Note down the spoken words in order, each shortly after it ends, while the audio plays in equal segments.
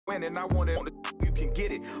And I want it on the you can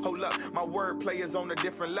get it. Hold up, my wordplay is on a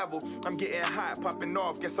different level. I'm getting hot, popping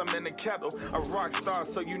off, guess I'm in the kettle. A rock star,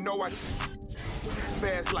 so you know I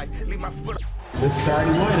fast life, leave my foot. The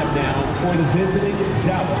starting lineup now for the visiting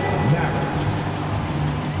Dallas Mavericks.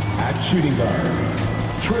 At shooting guard,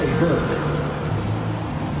 Trey Burke.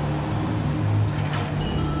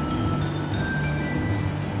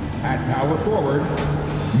 At power forward,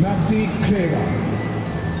 Maxi Kleber.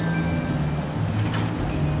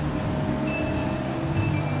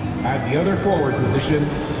 At the other forward position,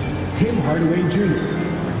 Tim Hardaway Jr.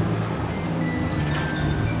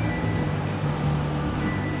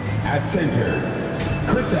 At center,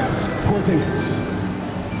 Kristaps Porzingis.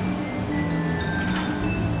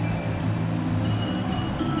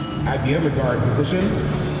 At the other guard position,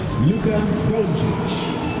 Luka Doncic.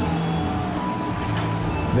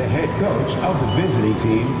 The head coach of the visiting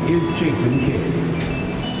team is Jason Kidd.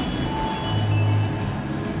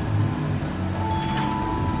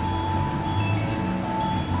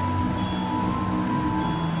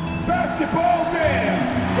 Basketball fans,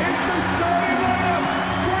 it's the starting lineup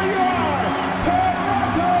for your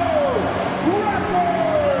Toronto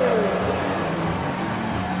Raptors!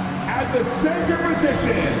 At the center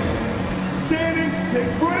position, standing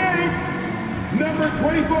 6'8", number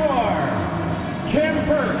 24, Ken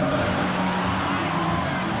Burke.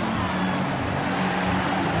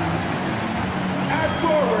 At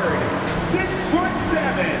forward,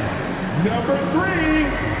 6'7", number 3,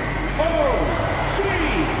 O.G.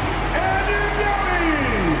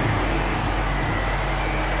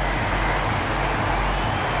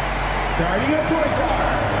 Starting at point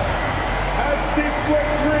guard, at 6'3",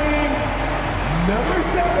 number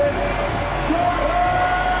 7,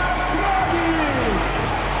 Goran Dragic.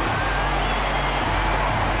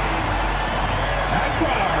 At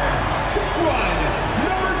guard, 6'1",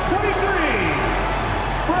 number 23,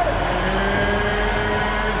 Brandon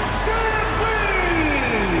Lee.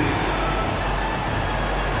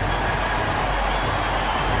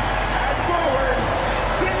 At forward,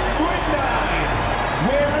 6'9",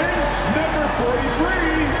 wearing number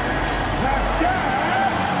 43, Pascal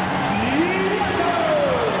Siakam.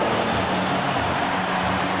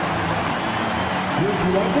 Your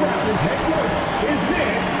Toronto Raptors head coach is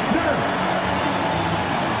Nick Nurse.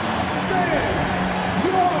 Fans,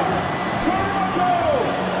 your Toronto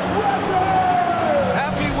Raptors!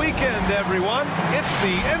 Happy weekend, everyone. It's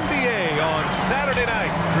the NBA on Saturday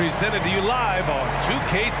night, presented to you live on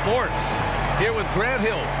 2K Sports. Here with Grant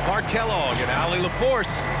Hill, Clark Kellogg, and Allie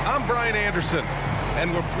LaForce, I'm Brian Anderson.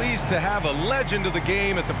 And we're pleased to have a legend of the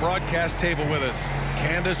game at the broadcast table with us,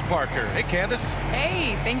 Candace Parker. Hey, Candace.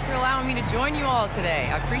 Hey, thanks for allowing me to join you all today.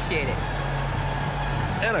 I appreciate it.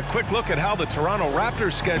 And a quick look at how the Toronto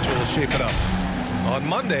Raptors schedule is shaping up. On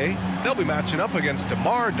Monday, they'll be matching up against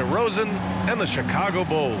DeMar DeRozan and the Chicago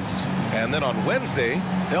Bulls. And then on Wednesday,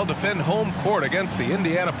 they'll defend home court against the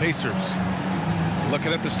Indiana Pacers.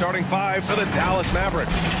 Looking at the starting five for the Dallas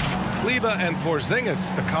Mavericks. Kleber and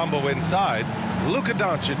Porzingis, the combo inside. Luka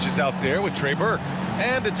Doncic is out there with Trey Burke.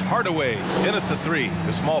 And it's Hardaway in at the 3,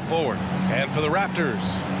 the small forward. And for the Raptors,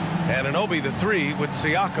 Anunoby the 3 with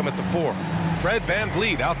Siakam at the 4. Fred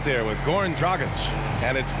VanVleet out there with Goran Dragic.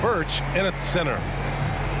 And it's Birch in at center.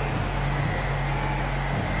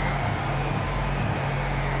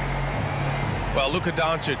 Well, Luka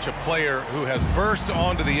Doncic, a player who has burst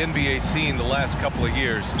onto the NBA scene the last couple of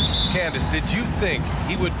years. Candace, did you think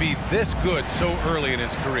he would be this good so early in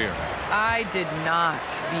his career? I did not,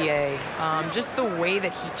 BA. Just the way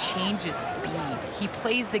that he changes speed. He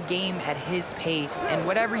plays the game at his pace, and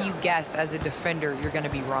whatever you guess as a defender, you're going to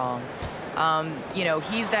be wrong. You know,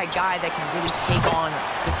 he's that guy that can really take on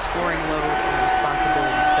the scoring load and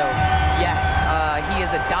responsibility. So, yes, he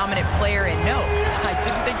is a dominant player, and no, I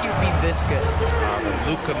didn't think he would be this good. The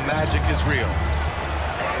Luka magic is real.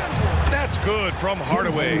 That's good from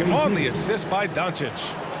Hardaway on the assist by Doncic.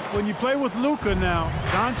 When you play with Luka now,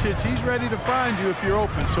 Doncic, he's ready to find you if you're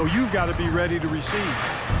open, so you've got to be ready to receive.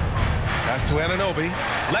 Pass to Anunoby.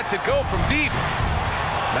 Lets it go from deep.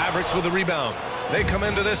 Mavericks with the rebound. They come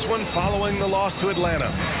into this one following the loss to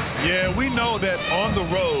Atlanta. Yeah, we know that on the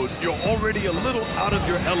road, you're already a little out of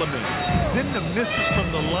your element. Then the misses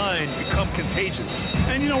from the line become contagious.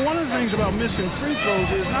 And, you know, one of the things about missing free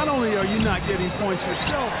throws is not only are you not getting points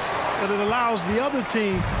yourself, but it allows the other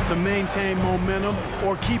team to maintain momentum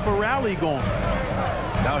or keep a rally going.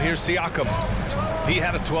 Now here's Siakam. He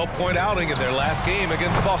had a 12-point outing in their last game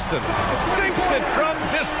against Boston. Sinks it from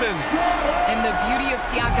distance. And the beauty of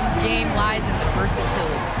Siakam's game lies in the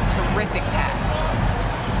versatility. Terrific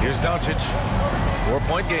pass. Here's Doncic.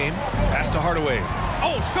 4-point game. Pass to Hardaway.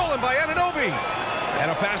 Oh, stolen by Anunoby. And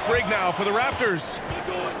a fast break now for the Raptors.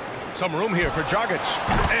 Some room here for Dragic.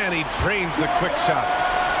 And he drains the quick shot.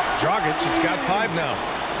 Dragic has got 5 now.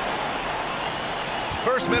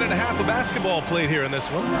 First minute and a half of basketball played here in this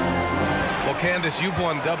one. Well, Candace, you've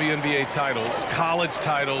won WNBA titles, college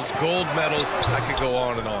titles, gold medals. I could go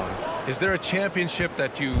on and on. Is there a championship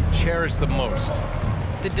that you cherish the most?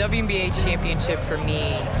 The WNBA championship for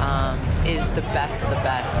me is the best of the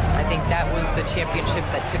best. I think that was the championship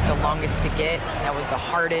that took the longest to get. That was the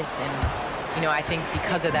hardest, and you know, I think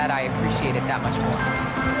because of that, I appreciate it that much more.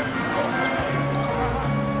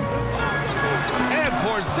 And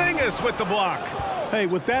Porzingis with the block. Hey,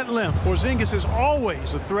 with that length, Porzingis is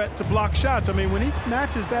always a threat to block shots. I mean, when he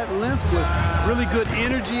matches that length with really good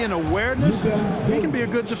energy and awareness, he can be a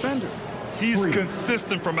good defender. He's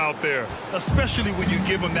consistent from out there, especially when you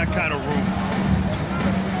give him that kind of room.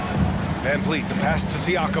 Van Vliet, the pass to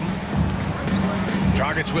Siakam.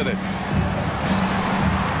 Dragic with it.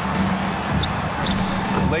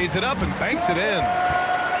 Lays it up and banks it in.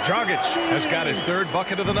 Dragic has got his 3rd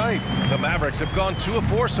bucket of the night. The Mavericks have gone 2 of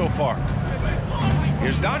 4 so far.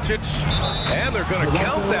 Here's Doncic, and they're going to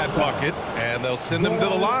count that bucket, and they'll send him to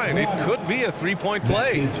the line. It could be a 3-point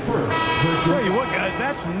play. Tell you what, guys,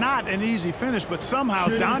 that's not an easy finish, but somehow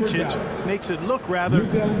Doncic makes it look rather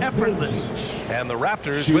effortless. And the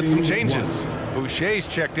Raptors with some changes. Boucher's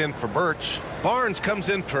checked in for Birch. Barnes comes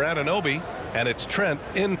in for Anunoby, and it's Trent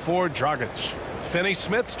in for Dragic.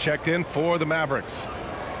 Finney-Smith checked in for the Mavericks.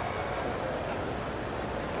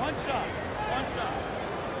 One shot.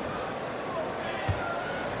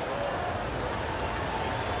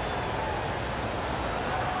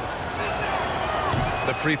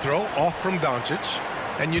 The free throw off from Doncic.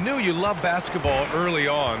 And you knew you loved basketball early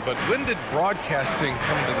on, but when did broadcasting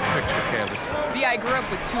come into the picture, Candace? Yeah, I grew up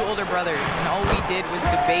with 2 older brothers, and all we did was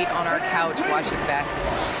debate on our couch watching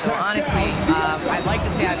basketball. So honestly, I'd like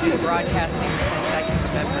to say I've been broadcasting since I can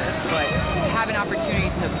remember, but to have an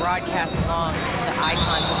opportunity to broadcast along some of the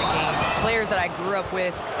icons in the game, players that I grew up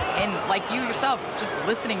with, and like you yourself, just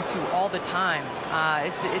listening to all the time,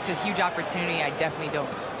 it's a huge opportunity. I definitely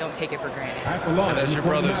don't take it for granted. And as your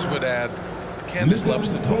brothers would add, Candace loves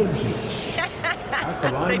to talk.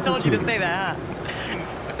 They told you to say that,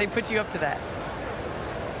 huh? They put you up to that.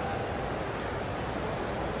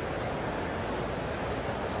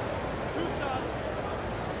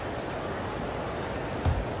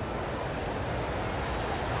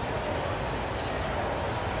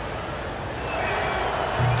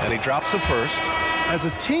 And he drops the first. As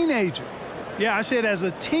a teenager, yeah, I said as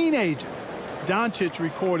a teenager, Doncic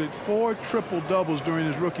recorded 4 triple-doubles during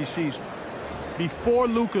his rookie season. Before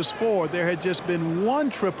Luka's 4, there had just been 1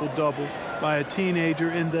 triple-double by a teenager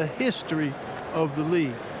in the history of the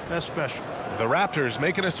league. That's special. The Raptors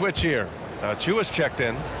making a switch here. Chua's checked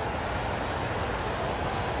in.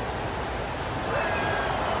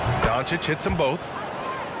 Doncic hits them both.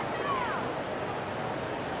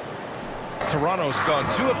 Toronto's gone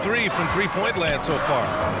 2 of 3 from 3-point land so far.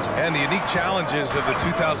 And the unique challenges of the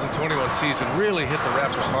 2021 season really hit the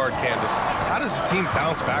Raptors hard, Candace. How does the team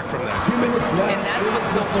bounce back from that? And that's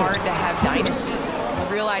what's so hard to have dynasties.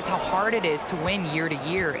 You realize how hard it is to win year to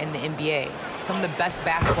year in the NBA. Some of the best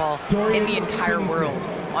basketball in the entire world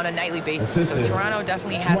on a nightly basis. So Toronto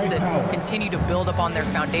definitely has to continue to build up on their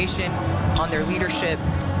foundation, on their leadership,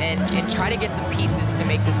 and try to get some pieces to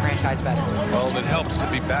make this franchise better. Well, and it helps to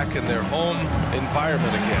be back in their home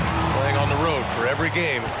environment again. Playing on the road for every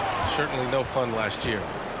game. Certainly no fun last year.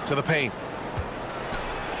 To the paint.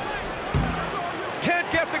 Can't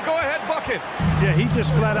get the go-ahead bucket. Yeah, he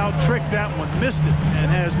just flat out tricked that one, missed it, and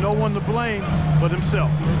has no one to blame but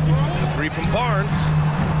himself. The 3 from Barnes.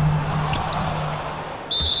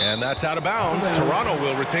 And that's out of bounds. Toronto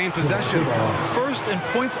will retain possession. First in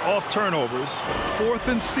points off turnovers, 4th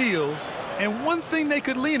in steals, and one thing they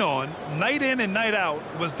could lean on, night in and night out,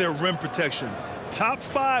 was their rim protection. Top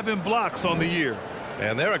 5 in blocks on the year.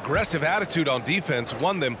 And their aggressive attitude on defense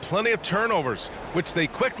won them plenty of turnovers, which they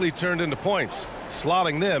quickly turned into points,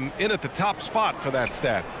 slotting them in at the top spot for that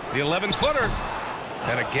stat. The 11-footer.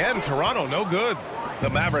 And again, Toronto no good. The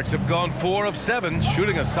Mavericks have gone 4 of 7,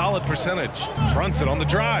 shooting a solid percentage. Brunson on the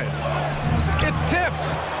drive. It's tipped.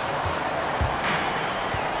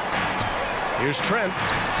 Here's Trent.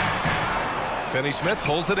 Finney-Smith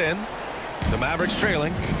pulls it in. The Mavericks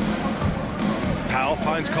trailing. Powell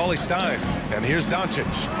finds Cauley-Stein. And here's Doncic.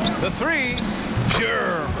 The 3,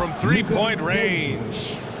 pure from 3-point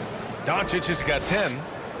range. Doncic has got 10.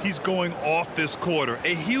 He's going off this quarter.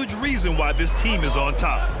 A huge reason why this team is on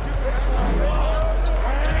top.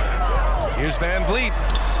 Here's Van Vliet.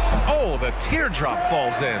 Oh, the teardrop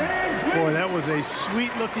falls in. Boy, that was a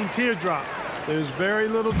sweet-looking teardrop. There's very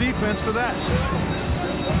little defense for that.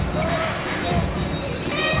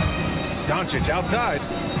 Doncic outside.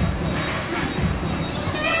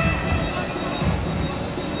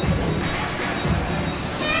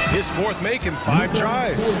 His fourth make in 5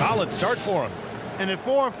 tries. Solid start for him. And at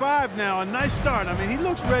 4 or 5 now, a nice start. I mean, he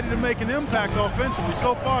looks ready to make an impact offensively.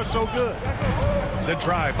 So far, so good. The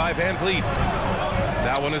drive by Van Vliet.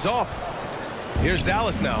 That one is off. Here's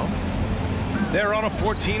Dallas now. They're on a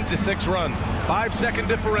 14-6 run. 5-second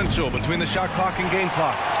differential between the shot clock and game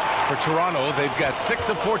clock. For Toronto, they've got 6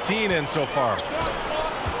 of 14 in so far.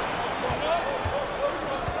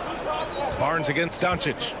 Barnes against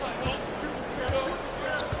Doncic.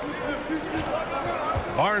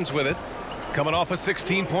 Barnes with it. Coming off a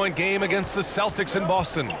 16-point game against the Celtics in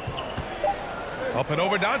Boston. Up and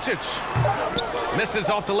over Doncic. Misses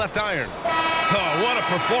off the left iron. Oh, what a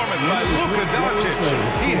performance by Luka Doncic.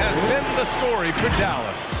 He has been the story for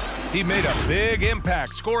Dallas. He made a big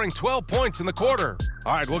impact, scoring 12 points in the quarter.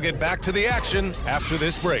 All right, we'll get back to the action after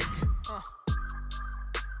this break.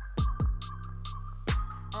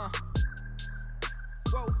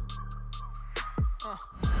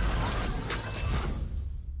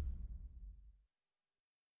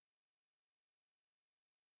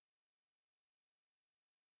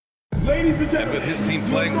 And with his team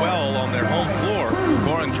playing well on their home floor,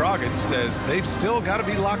 Goran Dragic says they've still got to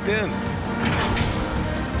be locked in.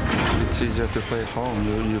 It's easier to play at home.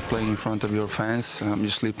 You play in front of your fans. You're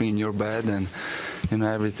sleeping in your bed, and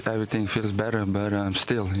everything feels better. But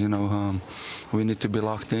still, we need to be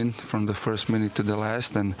locked in from the first minute to the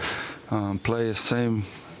last, and play the same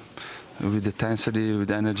with intensity,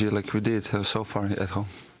 with energy, like we did so far at home.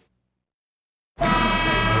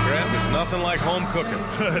 Nothing like home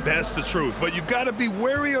cooking. That's the truth. But you've got to be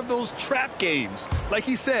wary of those trap games. Like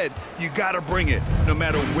he said, you got to bring it no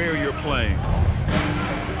matter where you're playing.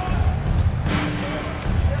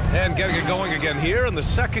 And getting it going again here in the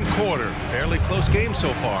second quarter. Fairly close game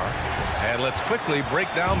so far. And let's quickly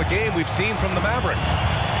break down the game we've seen from the Mavericks.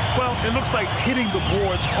 Well, it looks like hitting the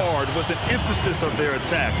boards hard was an emphasis of their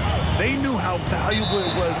attack. They knew how valuable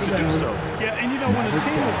it was to do so. Yeah, and when a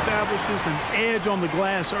team establishes an edge on the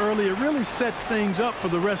glass early, it really sets things up for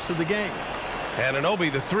the rest of the game.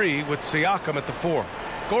 Anunoby the 3 with Siakam at the 4.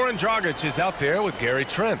 Goran Dragic is out there with Gary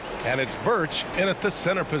Trent. And it's Birch in at the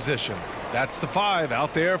center position. That's the 5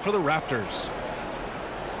 out there for the Raptors.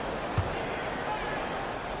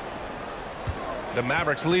 The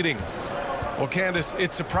Mavericks leading. Well, Candace,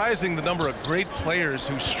 it's surprising the number of great players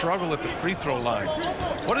who struggle at the free throw line.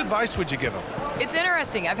 What advice would you give them? It's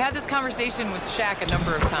interesting. I've had this conversation with Shaq a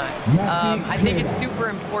number of times. I think it's super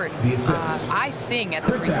important. I sing at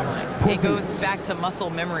the free throw line. It goes back to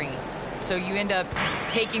muscle memory. So you end up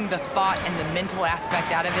taking the thought and the mental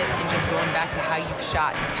aspect out of it and just going back to how you've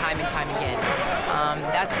shot time and time again.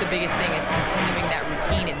 That's the biggest thing, is continuing that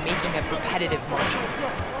routine and making a repetitive motion.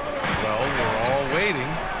 Well, we're all waiting.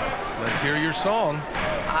 Let's hear your song.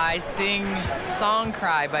 I sing Song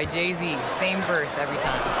Cry by Jay-Z. Same verse every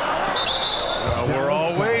time. Well, we're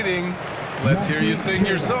all waiting. Let's hear you sing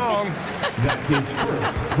your song. That is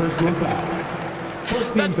personal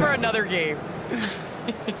foul. That's for another game.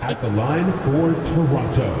 At the line for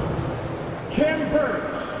Toronto, Cam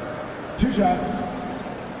Birch. 2 shots.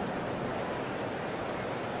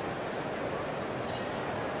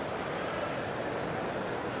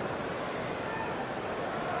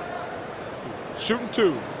 Shooting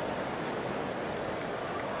 2.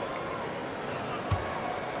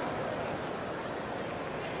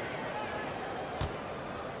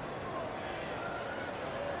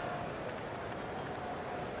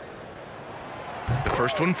 The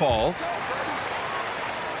first one falls.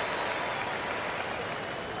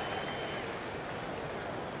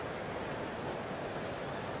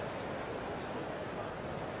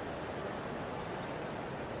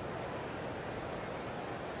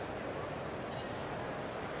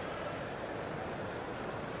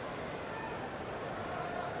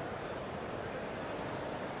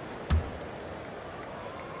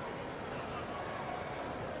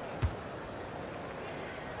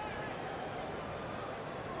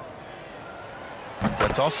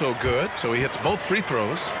 That's also good, so he hits both free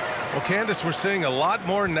throws. Well, Candace, we're seeing a lot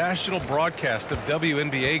more national broadcast of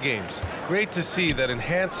WNBA games. Great to see that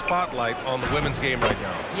enhanced spotlight on the women's game right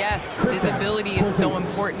now. Yes, visibility is so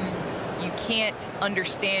important. You can't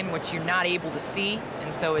understand what you're not able to see,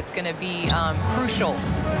 and so it's going to be crucial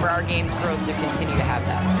for our game's growth to continue to have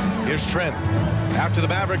that. Here's Trent. After the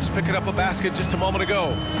Mavericks picking up a basket just a moment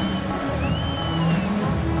ago.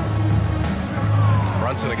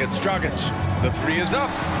 Brunson against Dragic. The 3 is up.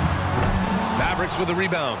 Mavericks with a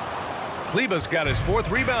rebound. Kleba's got his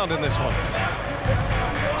 4th rebound in this one.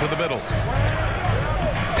 to the middle.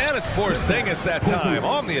 And it's Porzingis that time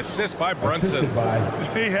on the assist by Brunson.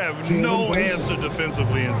 They have no answer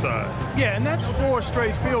defensively inside. Yeah, and that's 4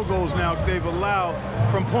 straight field goals now they've allowed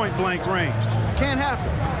from point-blank range. Can't happen.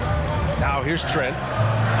 Now here's Trent.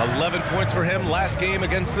 11 points for him last game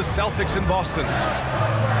against the Celtics in Boston.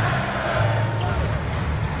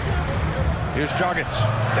 Here's Dragic.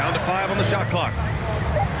 Down to 5 on the shot clock.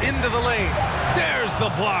 Into the lane. There's the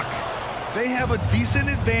block. They have a decent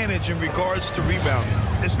advantage in regards to rebounding.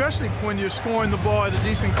 Especially when you're scoring the ball at a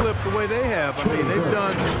decent clip the way they have. I mean, they've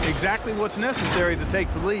done exactly what's necessary to take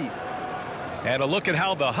the lead. And a look at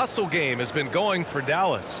how the hustle game has been going for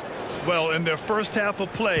Dallas. Well, in their first half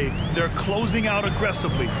of play, they're closing out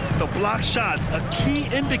aggressively. The block shots, a key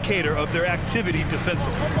indicator of their activity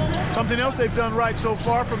defensively. Something else they've done right so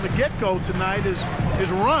far from the get-go tonight is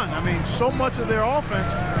run. I mean, so much of their offense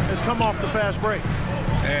has come off the fast break.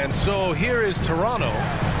 And so here is Toronto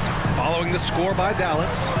following the score by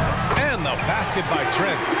Dallas and the basket by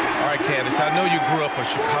Trent. All right, Candace, I know you grew up a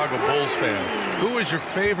Chicago Bulls fan. Who is your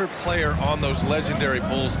favorite player on those legendary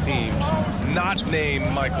Bulls teams, not named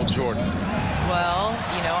Michael Jordan? Well,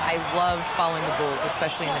 you know, I loved following the Bulls,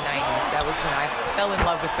 especially in the 90s. That was when I fell in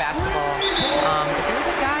love with basketball. But there was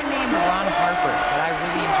a guy named Ron Harper that I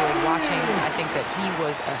really enjoyed watching. I think that he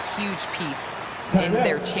was a huge piece in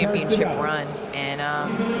their championship run. And,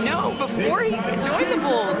 you know, before he joined the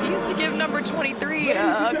Bulls, he used to give number 23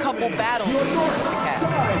 a couple battles with the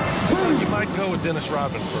Cavs. You might go with Dennis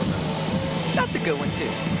Rodman for a minute. That's a good one, too.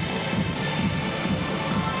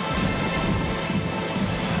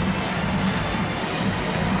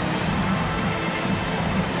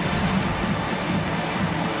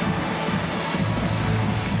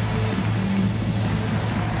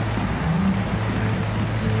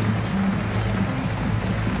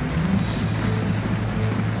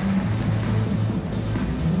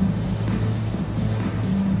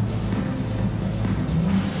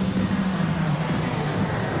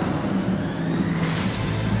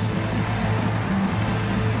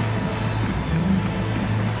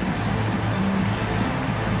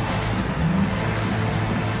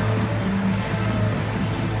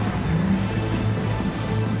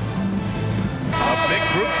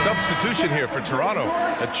 Substitution here for Toronto.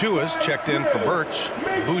 Achua's checked in for Birch.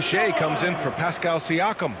 Boucher comes in for Pascal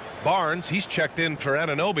Siakam. Barnes, he's checked in for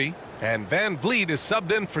Anunoby. And Van Vliet is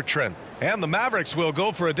subbed in for Trent. And the Mavericks will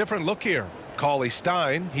go for a different look here.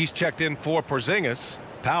 Cauley-Stein, he's checked in for Porzingis.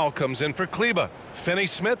 Powell comes in for Kleba.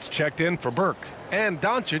 Finney-Smith's checked in for Burke. And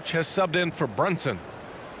Doncic has subbed in for Brunson.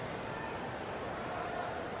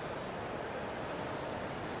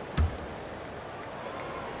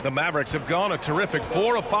 The Mavericks have gone a terrific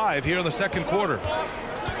 4 of 5 here in the second quarter.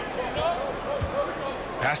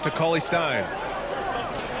 Pass to Cauley-Stein.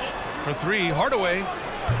 For 3, Hardaway.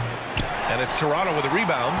 And it's Toronto with a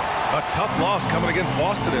rebound. A tough loss coming against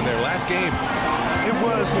Boston in their last game. It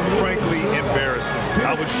was, frankly, embarrassing.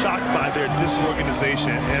 I was shocked by their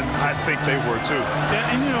disorganization, and I think they were too.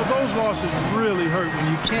 Yeah, and you know, those losses really hurt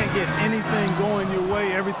when you can't get anything going your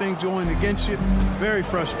way, everything's going against you. Very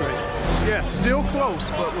frustrating. Yeah, still close,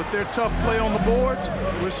 but with their tough play on the boards,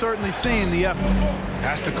 we're certainly seeing the effort.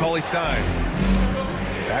 Pass to Cauley-Stein.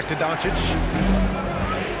 Back to Doncic.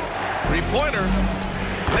 Three-pointer.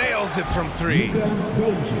 Nails it from 3.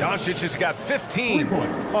 Doncic has got 15.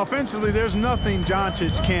 Offensively, there's nothing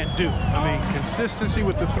Doncic can't do. I mean, consistency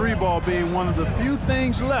with the 3-ball being one of the few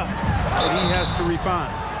things left that he has to refine.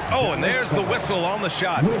 Oh, and there's the whistle on the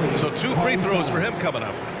shot. So 2 free throws for him coming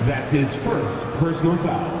up. That's his first personal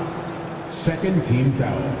foul. Second team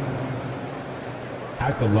foul.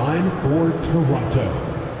 At the line for Toronto.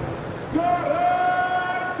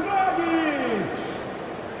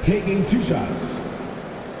 Taking 2 shots.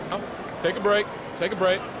 Take a break. Take a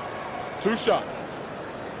break. 2 shots.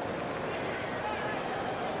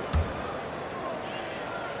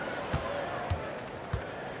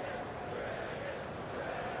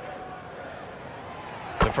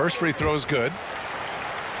 The first free throw is good.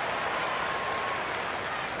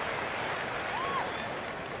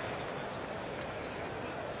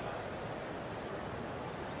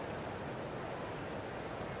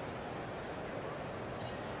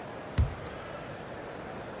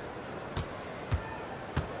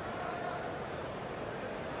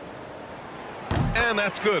 And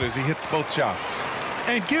that's good as he hits both shots.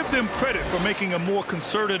 And give them credit for making a more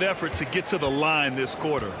concerted effort to get to the line this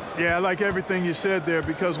quarter. Yeah, I like everything you said there,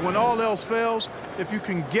 because when all else fails, if you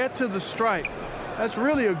can get to the stripe, that's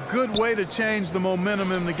really a good way to change the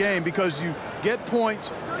momentum in the game, because you get points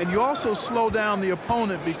and you also slow down the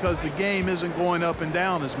opponent because the game isn't going up and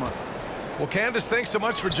down as much. Well, Candace, thanks so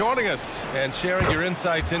much for joining us and sharing your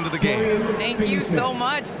insights into the game. Thank you so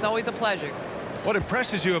much. It's always a pleasure. What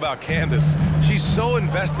impresses you about Candace? She's so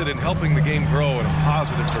invested in helping the game grow in a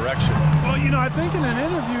positive direction. Well, you know, I think in an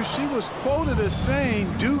interview she was quoted as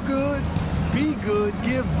saying, do good, be good,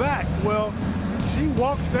 give back. Well, she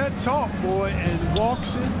walks that talk, boy, and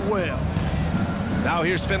walks it well. Now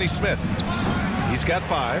here's Finney Smith. He's got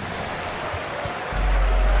 5.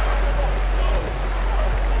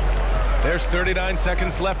 There's 39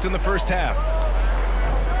 seconds left in the first half.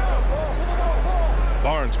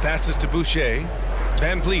 Barnes passes to Boucher.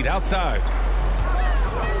 Van Vliet outside.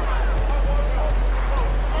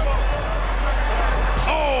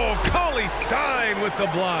 Oh, Cauley Stein with the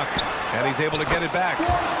block. And he's able to get it back.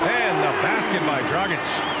 And the basket by Dragic.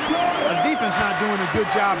 The defense not doing a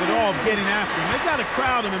good job at all of getting after him. They've got to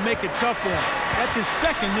crowd him and make it tough for him. That's his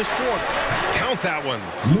second this quarter. Count that one.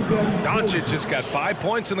 Doncic just got 5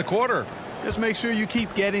 points in the quarter. Just make sure you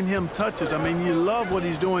keep getting him touches. I mean, you love what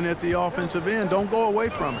he's doing at the offensive end. Don't go away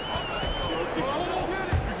from it.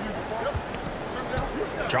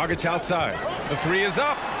 Dragic outside. The 3 is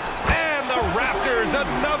up. And the Raptors,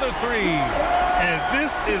 another 3. And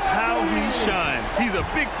this is how he shines. He's a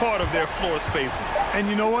big part of their floor spacing. And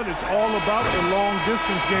you know what? It's all about the long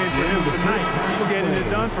distance game for him tonight. He's getting it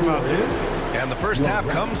done from out there. And the first half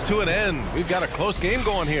comes to an end. We've got a close game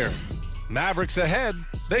going here. Mavericks ahead.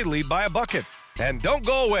 They lead by a bucket. And don't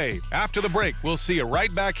go away. After the break, we'll see you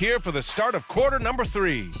right back here for the start of quarter number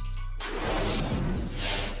 3.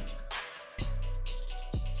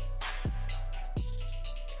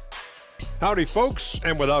 Howdy, folks,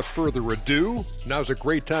 and without further ado, now's a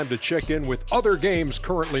great time to check in with other games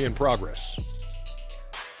currently in progress.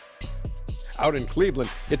 Out in Cleveland,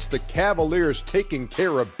 it's the Cavaliers taking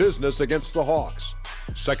care of business against the Hawks.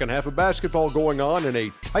 Second half of basketball going on in a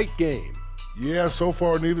tight game. Yeah, so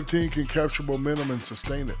far neither team can capture momentum and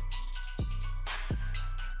sustain it.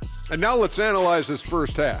 And now let's analyze this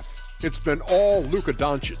first half. It's been all Luka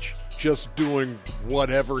Doncic, just doing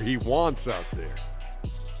whatever he wants out there.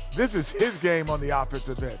 This is his game on the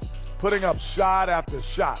offensive end, putting up shot after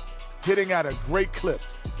shot, hitting at a great clip.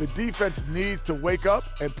 The defense needs to wake up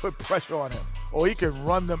and put pressure on him, or he can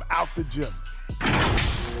run them out the gym.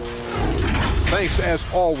 Thanks, as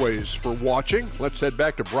always, for watching. Let's head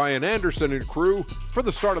back to Brian Anderson and crew for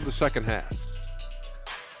the start of the second half.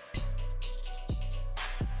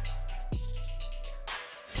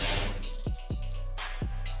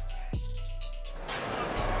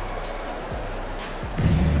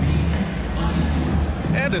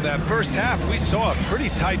 And in that first half, we saw a pretty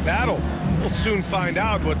tight battle. We'll soon find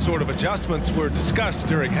out what sort of adjustments were discussed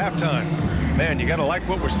during halftime. Man, you got to like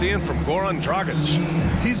what we're seeing from Goran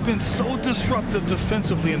Dragic. He's been so disruptive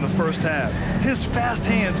defensively in the first half. His fast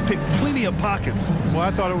hands pick plenty of pockets. Well,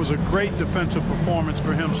 I thought it was a great defensive performance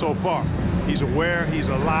for him so far. He's aware, he's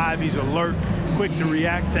alive, he's alert, quick to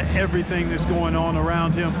react to everything that's going on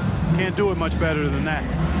around him. Can't do it much better than that.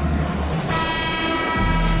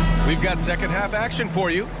 We've got second half action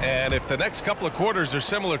for you, and if the next couple of quarters are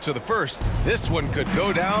similar to the first, this one could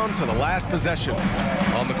go down to the last possession.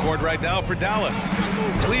 On the court right now for Dallas,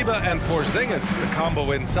 Kleber and Porzingis, the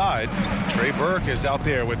combo inside. Trey Burke is out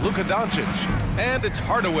there with Luka Doncic, and it's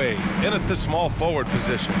Hardaway in at the small forward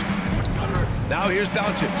position. Now here's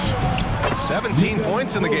Doncic. 17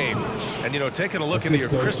 points in the game. And, you know, taking a look into your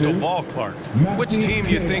crystal ball, Clark, which team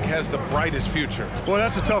do you think has the brightest future? Well,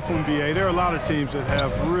 that's a tough one, B.A. There are a lot of teams that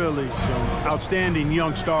have really some outstanding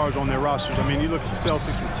young stars on their rosters. I mean, you look at the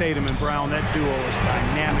Celtics with Tatum and Brown. That duo is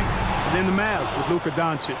dynamic. And then the Mavs with Luka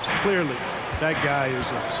Doncic. Clearly, that guy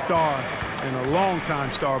is a star and a long-time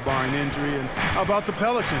star barring injury. And how about the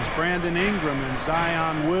Pelicans? Brandon Ingram and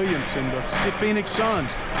Zion Williamson, the Phoenix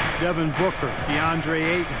Suns, Devin Booker, DeAndre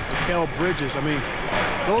Ayton, Mikal Bridges. I mean,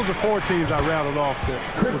 those are 4 teams I rattled off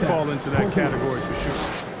that would fall into that category for sure.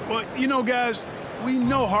 Well, you know, guys, we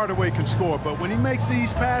know Hardaway can score, but when he makes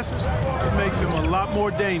these passes, it makes him a lot more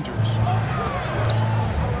dangerous.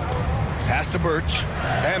 Pass to Birch.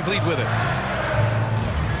 Van Vliet with it.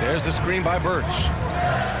 There's a screen by Birch.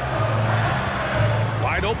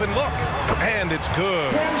 Wide open look, and it's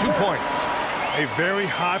good. 2 points. A very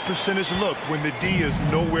high percentage look when the D is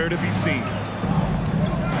nowhere to be seen.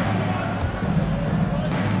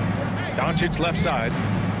 Doncic left side.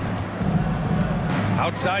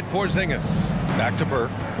 Outside Porzingis. Back to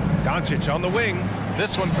Burke. Doncic on the wing.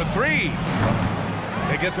 This one for 3.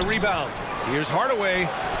 They get the rebound. Here's Hardaway,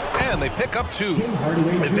 and they pick up 2.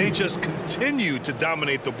 And they just continue to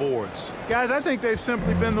dominate the boards. Guys, I think they've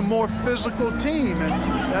simply been the more physical team,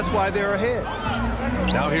 and that's why they're ahead.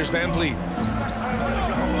 Now here's Van Vliet.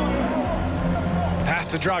 Pass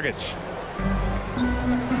to Dragic.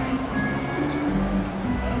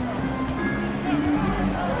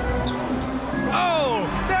 Oh,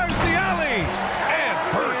 there's the alley. And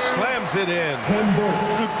Burt slams it in.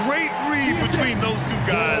 A great read between those two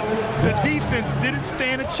guys. The defense didn't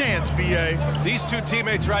stand a chance, B.A. These two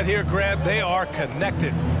teammates right here, Grant, they are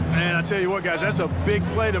connected. And I tell you what, guys, that's a big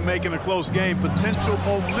play to make in a close game. Potential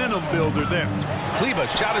momentum builder there.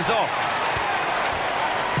 Kleber's shot is off.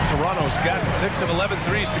 Toronto's gotten 6 of 11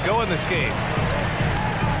 threes to go in this game.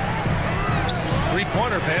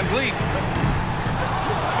 Three-pointer, Van Vliet.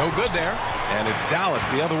 No good there. And it's Dallas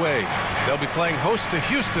the other way. They'll be playing host to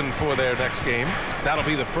Houston for their next game. That'll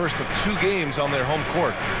be the first of 2 games on their home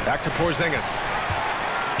court. Back to Porzingis.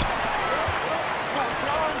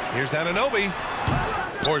 Here's Anunoby.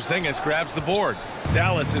 Porzingis grabs the board.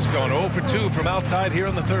 Dallas has gone 0 for 2 from outside here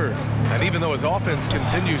in the third. And even though his offense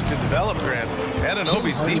continues to develop, Grant,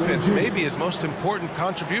 Anunoby's defense may be his most important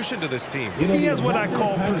contribution to this team. He has what I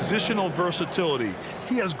call positional versatility.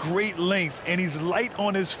 He has great length, and he's light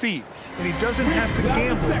on his feet. And he doesn't have to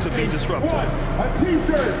gamble to be disruptive. A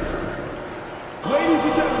T-shirt. Ladies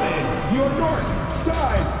and gentlemen, your North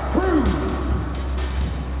Side Crew.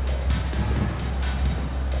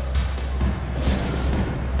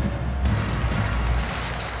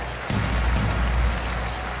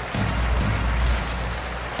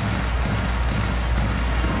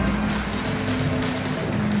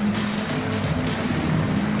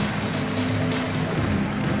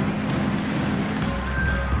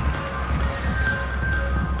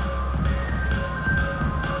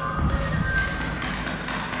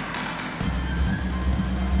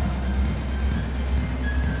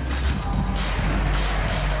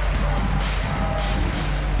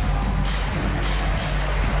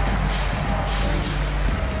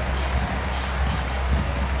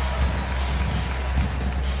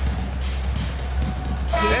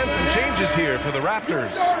 Here for the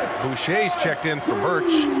Raptors. Boucher's checked in for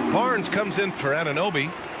Birch. Barnes comes in for Anunoby.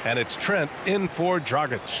 And it's Trent in for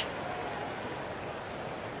Dragic.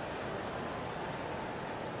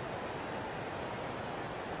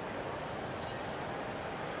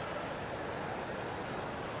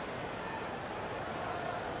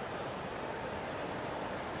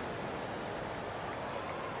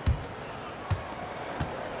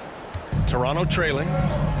 Toronto trailing.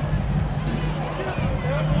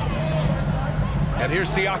 And here's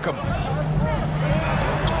Siakam.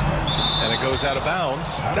 And it goes out of bounds.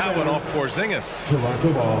 That one off Porzingis.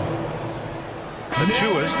 Toronto ball.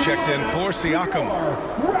 Achua's checked in for Siakam.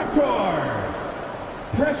 Raptors.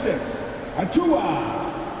 Precious Achua.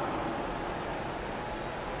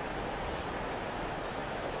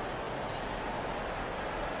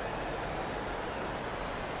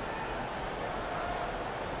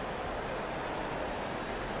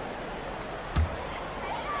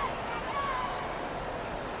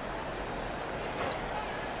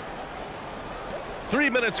 Three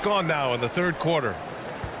minutes gone now in the third quarter.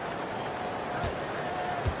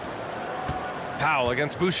 Powell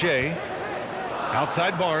against Boucher.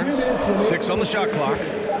 Outside Barnes. 6 on the shot clock.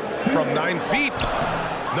 From 9 feet.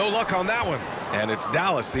 No luck on that one. And it's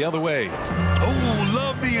Dallas the other way. Oh,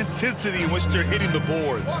 love the intensity in which they're hitting the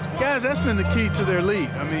boards. Guys, that's been the key to their lead.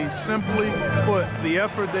 I mean, simply put, the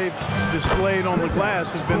effort they've displayed on the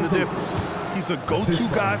glass has been the difference. He's a go-to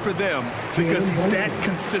guy for them because he's that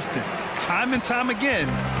consistent. Time and time again,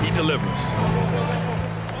 he delivers.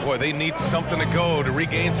 Boy, they need something to go to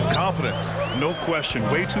regain some confidence. No question.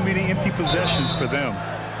 Way too many empty possessions for them.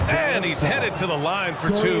 And he's headed to the line for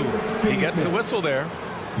 2. He gets the whistle there.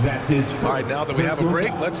 That's his first. All right, now that we have a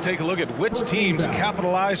break, let's take a look at which teams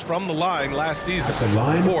capitalized from the line last season.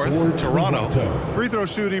 Fourth, Toronto. Free throw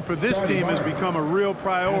shooting for this team has become a real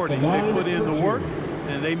priority. They put in the work,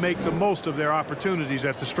 and they make the most of their opportunities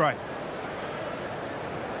at the stripe.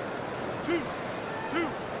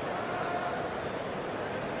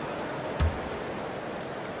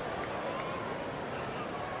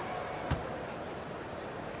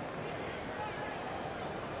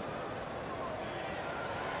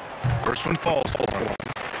 First one falls.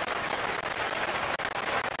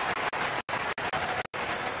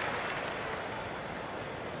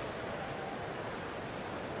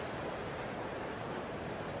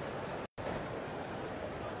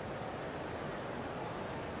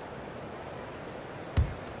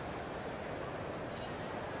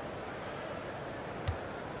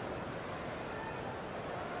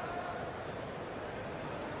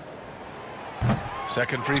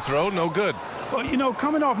 Second free throw, no good. Well, you know,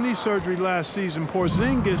 coming off knee surgery last season,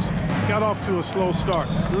 Porzingis got off to a slow start,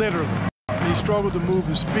 literally. He struggled to move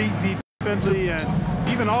his feet defensively and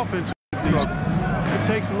even offensively. The it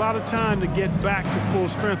takes a lot of time to get back to full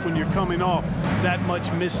strength when you're coming off that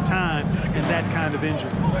much missed time and that kind of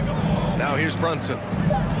injury. Now here's Brunson.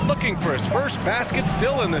 Looking for his first basket,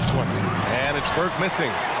 still in this one. And it's Burke missing.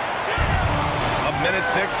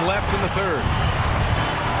 1:06 left in the third.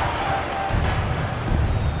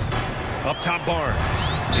 Up top, Barnes.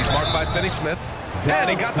 He's marked by Finney-Smith.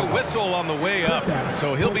 And he got the whistle on the way up,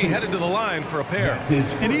 so he'll be headed to the line for a pair.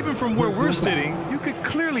 And even from where we're sitting, you could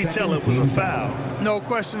clearly tell it was a foul. No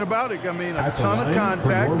question about it. I mean, a ton of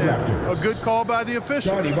contact and a good call by the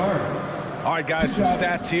official. All right, guys, some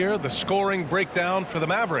stats here. The scoring breakdown for the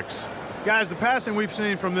Mavericks. Guys, the passing we've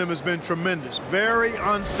seen from them has been tremendous. Very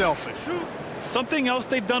unselfish. Something else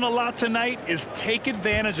they've done a lot tonight is take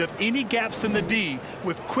advantage of any gaps in the D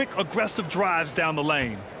with quick, aggressive drives down the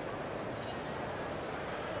lane.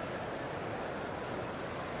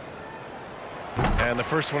 And the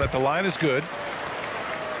first one at the line is good.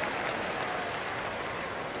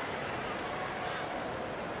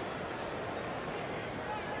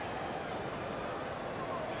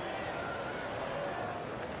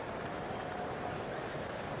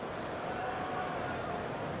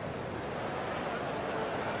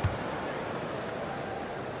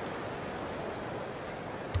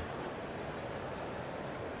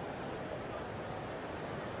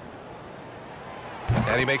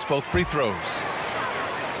 And he makes both free throws.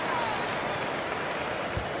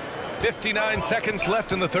 59 seconds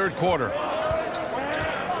left in the third quarter.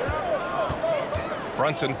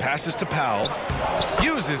 Brunson passes to Powell.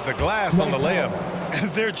 Uses the glass on the layup.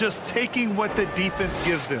 They're just taking what the defense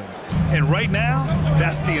gives them. And right now,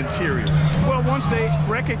 that's the interior. Well, once they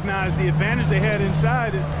recognized the advantage they had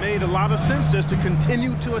inside, it made a lot of sense just to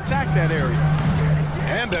continue to attack that area.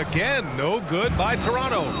 And again, no good by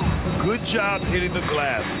Toronto. Good job hitting the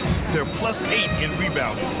glass. They're +8 in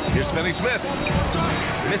rebounding. Here's Finney-Smith.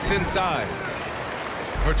 Missed inside.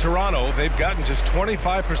 For Toronto, they've gotten just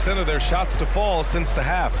 25% of their shots to fall since the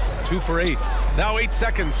half. 2 for 8. Now 8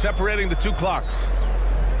 seconds separating the two clocks.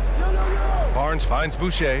 Barnes finds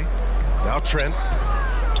Boucher. Now Trent.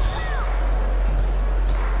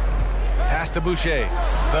 Pass to Boucher.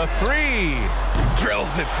 The three.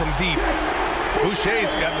 Drills it from deep.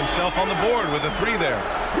 Boucher's gotten himself on the board with a 3 there.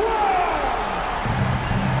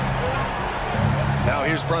 Now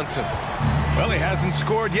here's Brunson. Well, he hasn't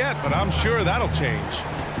scored yet, but I'm sure that'll change.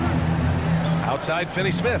 Outside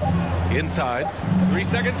Finney-Smith. Inside. 3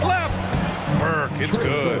 seconds left. Burke, it's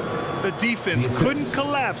good. The defense couldn't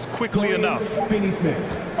collapse quickly enough.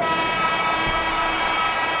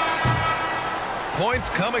 Points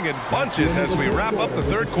coming in bunches as we wrap up the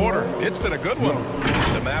third quarter. It's been a good one.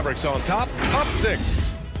 The Mavericks on top, up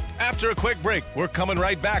 6. After a quick break, we're coming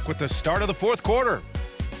right back with the start of the fourth quarter.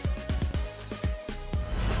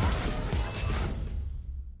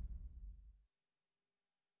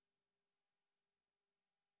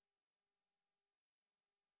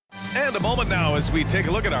 And a moment now as we take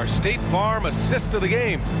a look at our State Farm assist of the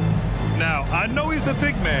game. Now, I know he's a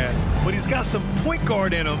big man, but he's got some point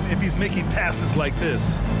guard in him if he's making passes like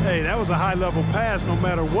this. Hey, that was a high-level pass no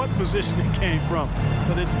matter what position it came from.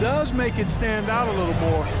 But it does make it stand out a little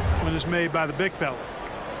more when it's made by the big fella.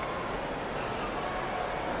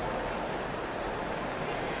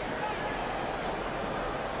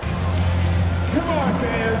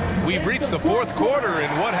 We've reached the fourth quarter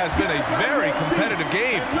in what has been a very competitive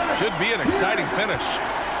game. Should be an exciting finish.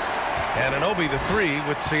 Anunoby the 3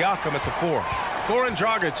 with Siakam at the 4. Goran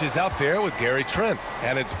Dragic is out there with Gary Trent.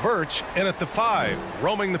 And it's Birch in at the 5,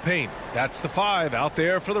 roaming the paint. That's the 5 out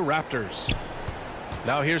there for the Raptors.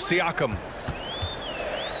 Now here's Siakam.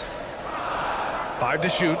 5 to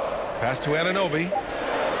shoot. Pass to Anunoby.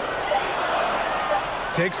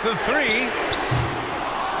 Takes the 3.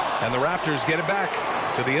 And the Raptors get it back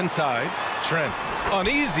to the inside. Trent. An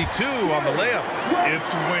easy 2 on the layup.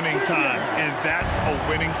 It's winning time, and that's a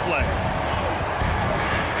winning play.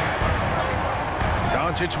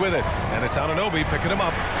 Doncic with it, and it's Anunoby picking him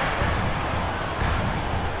up.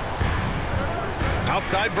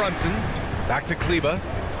 Outside Brunson. Back to Kleba.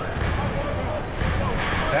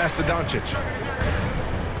 Pass to Doncic.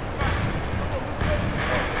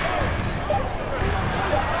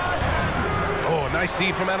 Oh, nice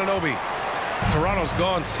D from Anunoby. Toronto's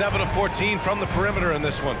gone 7 of 14 from the perimeter in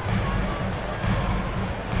this one.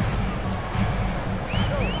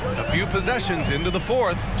 A few possessions into the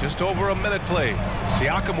fourth, just over a minute played.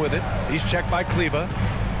 Siakam with it. He's checked by Kleba.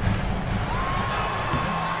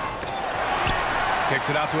 Kicks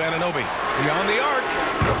it out to Anunoby. Beyond the arc.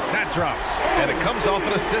 That drops. And it comes off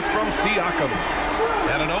an assist from Siakam.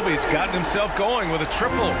 Anunoby's gotten himself going with a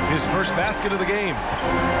triple. His first basket of the game.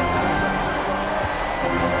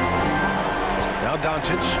 Now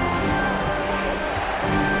Doncic.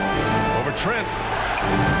 Over Trent.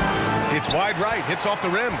 It's wide right. Hits off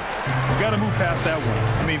the rim. You got to move past that one.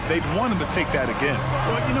 I mean, they'd want him to take that again.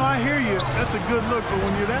 Well, you know, I hear you. That's a good look, but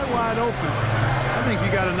when you're that wide open, I think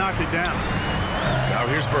you got to knock it down. Now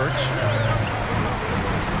here's Birch.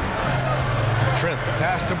 Trent, the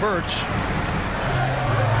pass to Birch.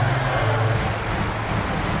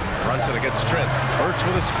 Brunson against Trent. Birch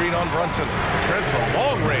with a screen on Brunson. Trent from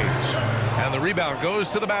long range. And the rebound goes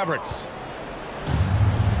to the Mavericks.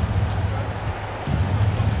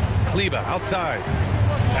 Kleber outside.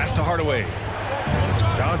 Pass to Hardaway.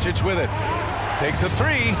 Doncic with it. Takes a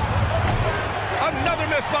three. Another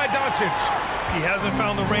miss by Doncic. He hasn't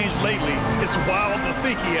found the range lately. It's wild to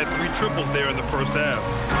think he had 3 triples there in the first half.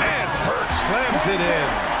 And Birch slams it in.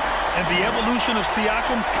 And the evolution of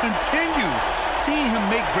Siakam continues. Seeing him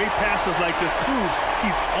make great passes like this proves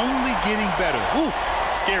he's only getting better. Ooh,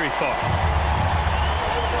 scary thought.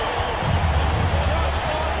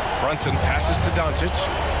 Brunson passes to Doncic.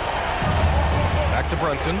 Back to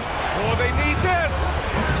Brunson. Oh, they need this.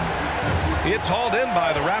 It's hauled in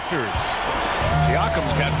by the Raptors.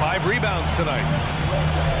 Siakam's got 5 rebounds tonight.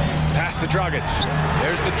 Pass to Dragic.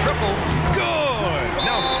 There's the triple. Good.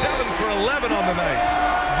 Now 7 for 11 on the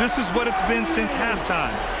night. This is what it's been since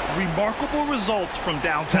halftime. Remarkable results from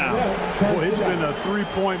downtown. Boy, it's been a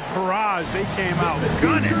 3-point barrage. They came out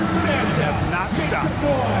gunning and have not stopped.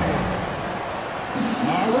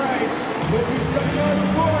 All right, this is coming on the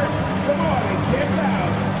board. Come on and get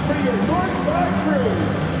out for your Northside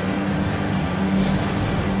crew.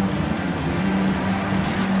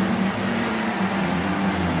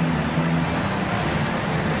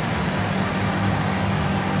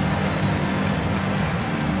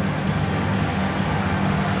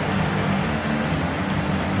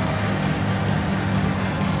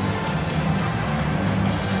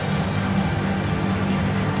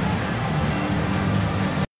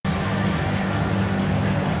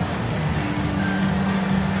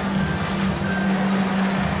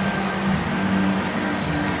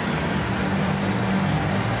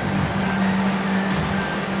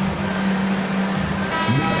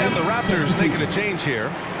 Making a change here.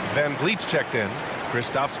 Van Vliet's checked in.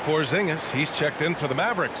 Kristaps Porzingis, he's checked in for the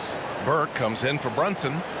Mavericks. Burke comes in for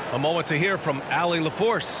Brunson. A moment to hear from Allie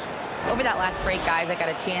LaForce. Over that last break, guys, I got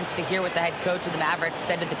a chance to hear what the head coach of the Mavericks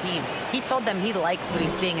said to the team. He told them he likes what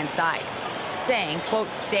he's seeing inside, saying,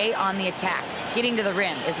 quote, stay on the attack. Getting to the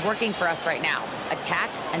rim is working for us right now. Attack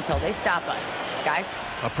until they stop us. Guys?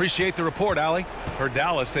 Appreciate the report, Allie. For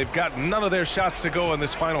Dallas, they've got none of their shots to go in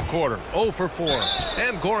this final quarter. 0 for 4.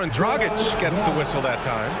 And Goran Dragic gets the whistle that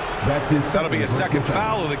time. That'll be a second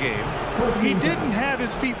foul of the game. He didn't have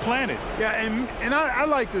his feet planted. Yeah, and I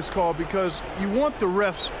like this call because you want the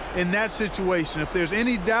refs in that situation. If there's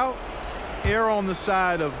any doubt, err on the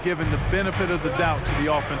side of giving the benefit of the doubt to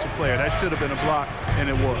the offensive player. That should have been a block, and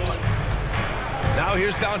it was. Now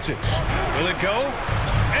here's Doncic. Will it go?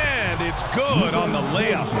 And it's good on the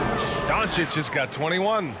layup. Doncic has got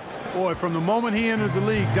 21. Boy, from the moment he entered the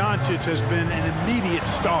league, Doncic has been an immediate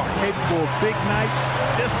star, capable of big nights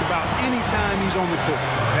just about any time he's on the court.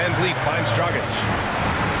 Van Vliet finds Dragic.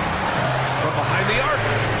 From behind the arc.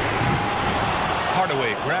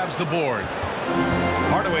 Hardaway grabs the board.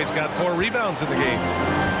 Hardaway's got 4 rebounds in the game.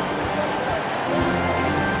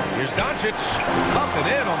 Here's Doncic. Up and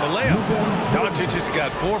in on the layup. Doncic has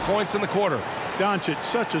got 4 points in the quarter. Doncic,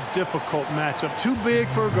 such a difficult matchup. Too big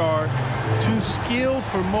for a guard, too skilled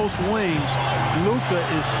for most wings. Luka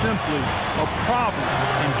is simply a problem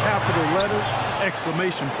in capital letters,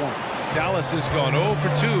 exclamation point. Dallas has gone 0 for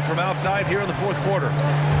 2 from outside here in the 4th quarter.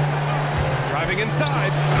 Driving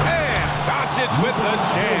inside, and Doncic with the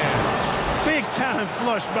jam. Big time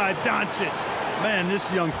flush by Doncic. Man,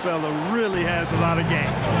 this young fella really has a lot of game.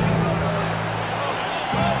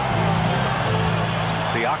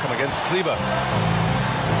 Siakam against Kleber.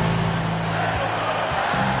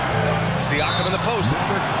 Siakam in the post.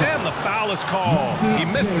 And the foul is called. He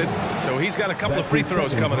missed it, so he's got a couple of free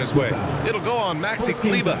throws coming his way. It'll go on Maxi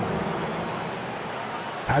Kleber.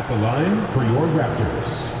 At the line for your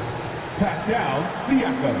Raptors, Pascal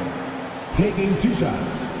Siakam, taking 2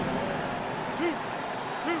 shots.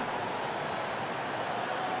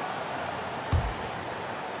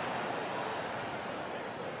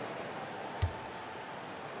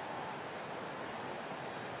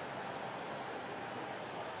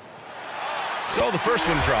 So the first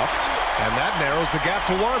one drops, and that narrows the gap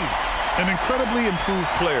to 1. An incredibly improved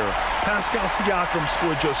player. Pascal Siakam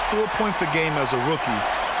scored just 4 points a game as a rookie,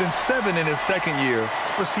 then 7 in his second year.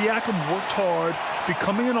 But Siakam worked hard,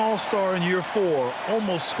 becoming an all-star in year 4,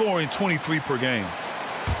 almost scoring 23 per game.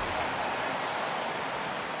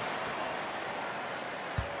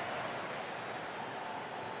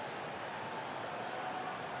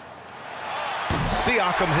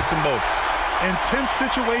 Siakam hits them both. In tense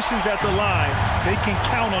situations at the line, they can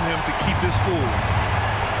count on him to keep his cool.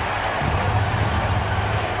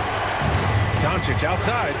 Doncic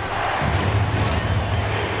outside.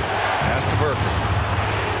 Pass to Burke.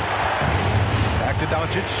 Back to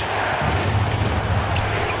Doncic.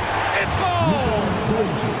 It falls!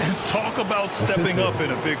 And talk about stepping up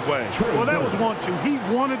in a big way. Well, that was 1-2. He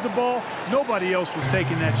wanted the ball. Nobody else was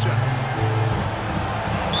taking that shot.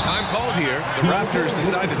 Time called here. The Raptors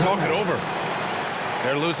decide to talk it over.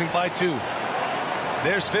 They're losing by 2.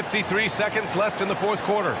 There's 53 seconds left in the fourth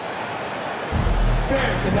quarter.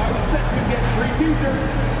 Fans are now set to get free t-shirts.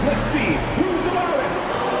 Let's see who's the Mavericks.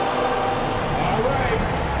 All right,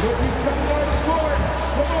 nobody's coming on the court.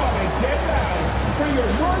 Come on and get down for your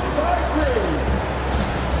North Side crew.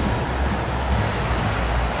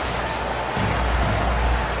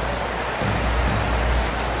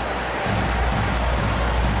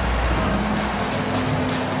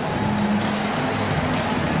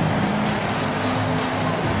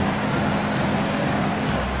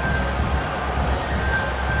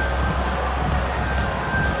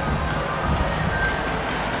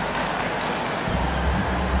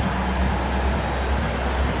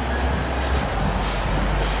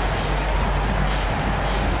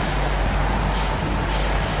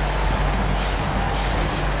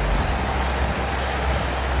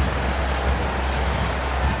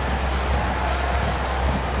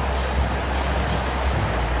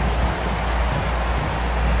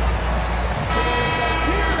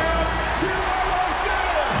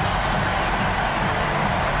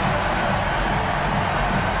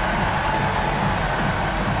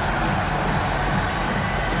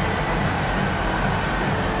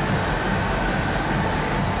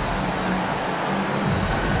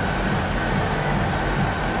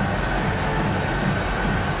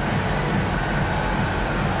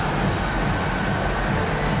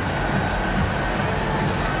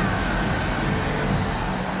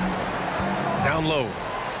 Low.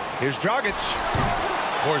 Here's Dragic.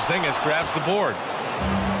 Porzingis grabs the board.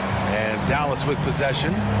 And Dallas with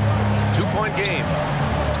possession. 2-point game.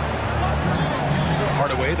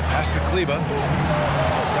 Hardaway, the pass to Kleber.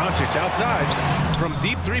 Doncic outside from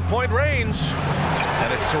deep three-point range. And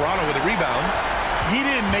it's Toronto with a rebound. He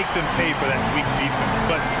didn't make them pay for that weak defense,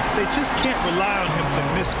 but they just can't rely on him to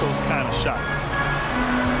miss those kind of shots.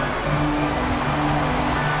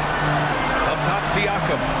 Top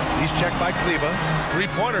Siakam. He's checked by Kleber.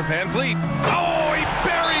 Three-pointer, Van Vliet. Oh, he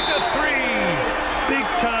buried the three!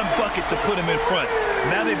 Big-time bucket to put him in front.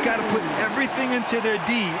 Now they've got to put everything into their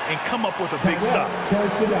D and come up with a big stop.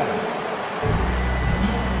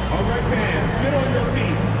 All right, fans, get on your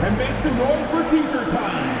feet and make some noise for t-shirt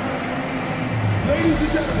time. Ladies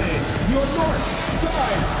and gentlemen, your North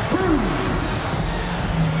Side crew.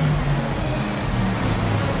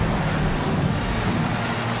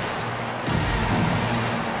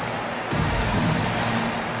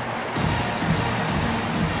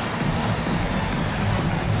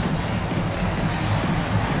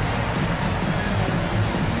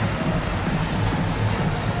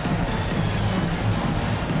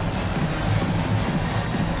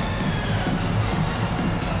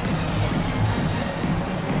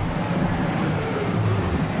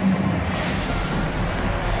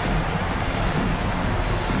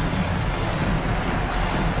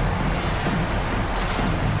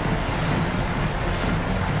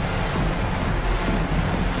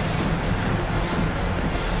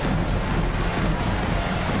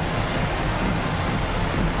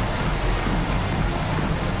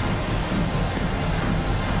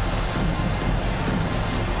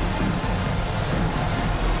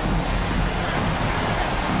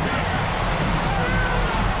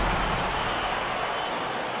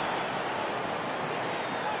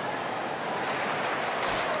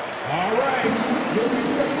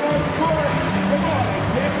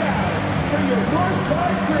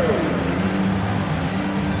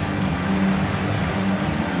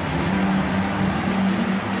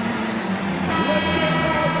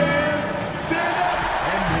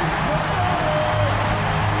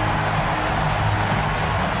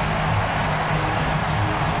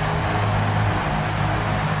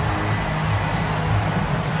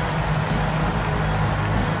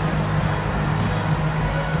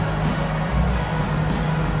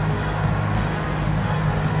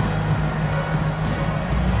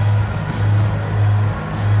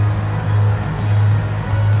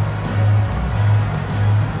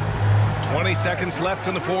 Seconds left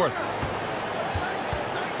in the fourth.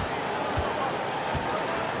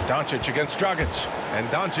 Doncic against Dragic. And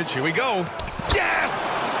Doncic, here we go. Yes!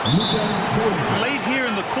 Late here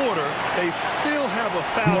in the quarter, they still have a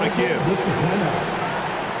foul to give.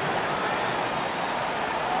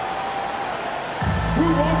 Who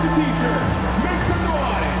wants a t-shirt? Make some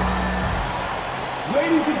noise!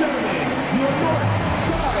 Ladies and gentlemen, your North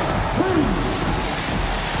Side Crew!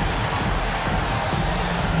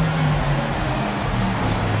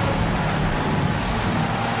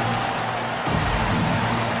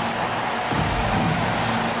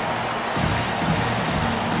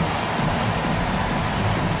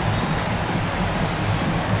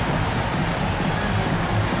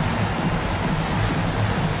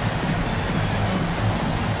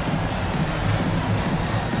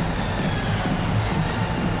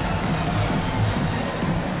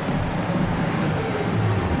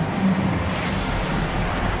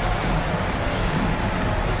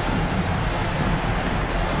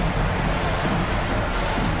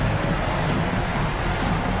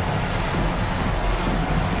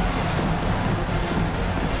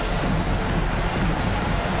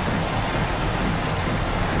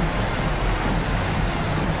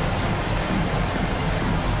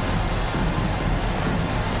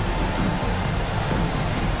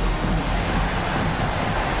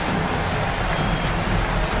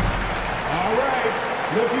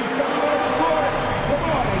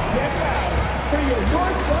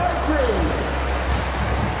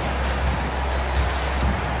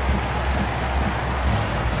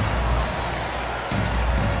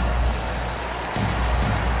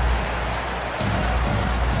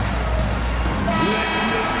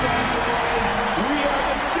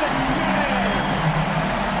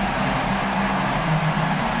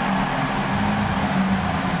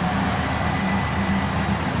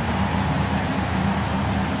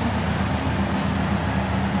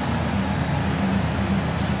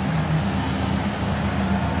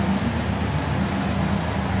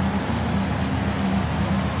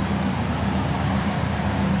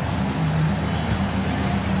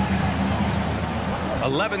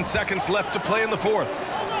 .11 seconds left to play in the fourth.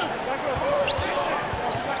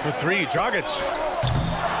 For three, Dragic.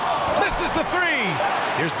 Misses the three.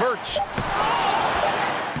 Here's Birch.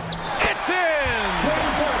 It's in!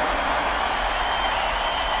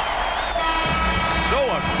 So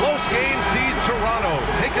a close game sees Toronto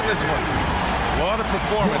taking this one. What a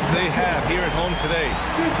performance they have here at home today.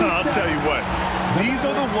 I'll tell you what, these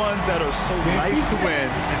are the ones that are so nice to win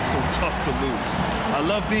and so tough to lose. I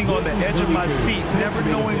love being on the edge of my seat, never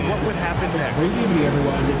knowing what would happen next.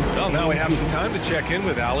 Well, now we have some time to check in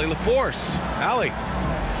with Allie LaForce. Allie.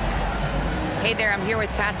 Hey there, I'm here with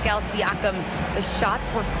Pascal Siakam. The shots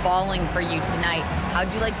were falling for you tonight.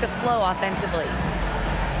 How'd you like the flow offensively?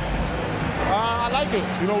 I like it.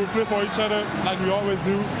 You know, we play for each other like we always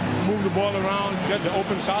do. Move the ball around, get the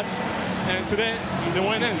open shots. And today, they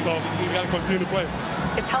went in, so we got to continue to play.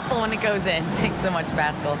 It's helpful when it goes in. Thanks so much,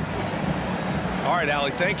 Pascal. All right,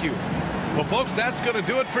 Allie, thank you. Well, folks, that's going to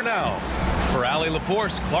do it for now. For Allie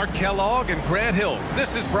LaForce, Clark Kellogg, and Grant Hill,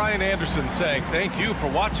 this is Brian Anderson saying thank you for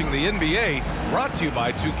watching the NBA, brought to you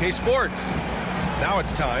by 2K Sports. Now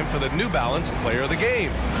it's time for the New Balance Player of the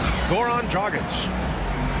Game, Goran Dragic.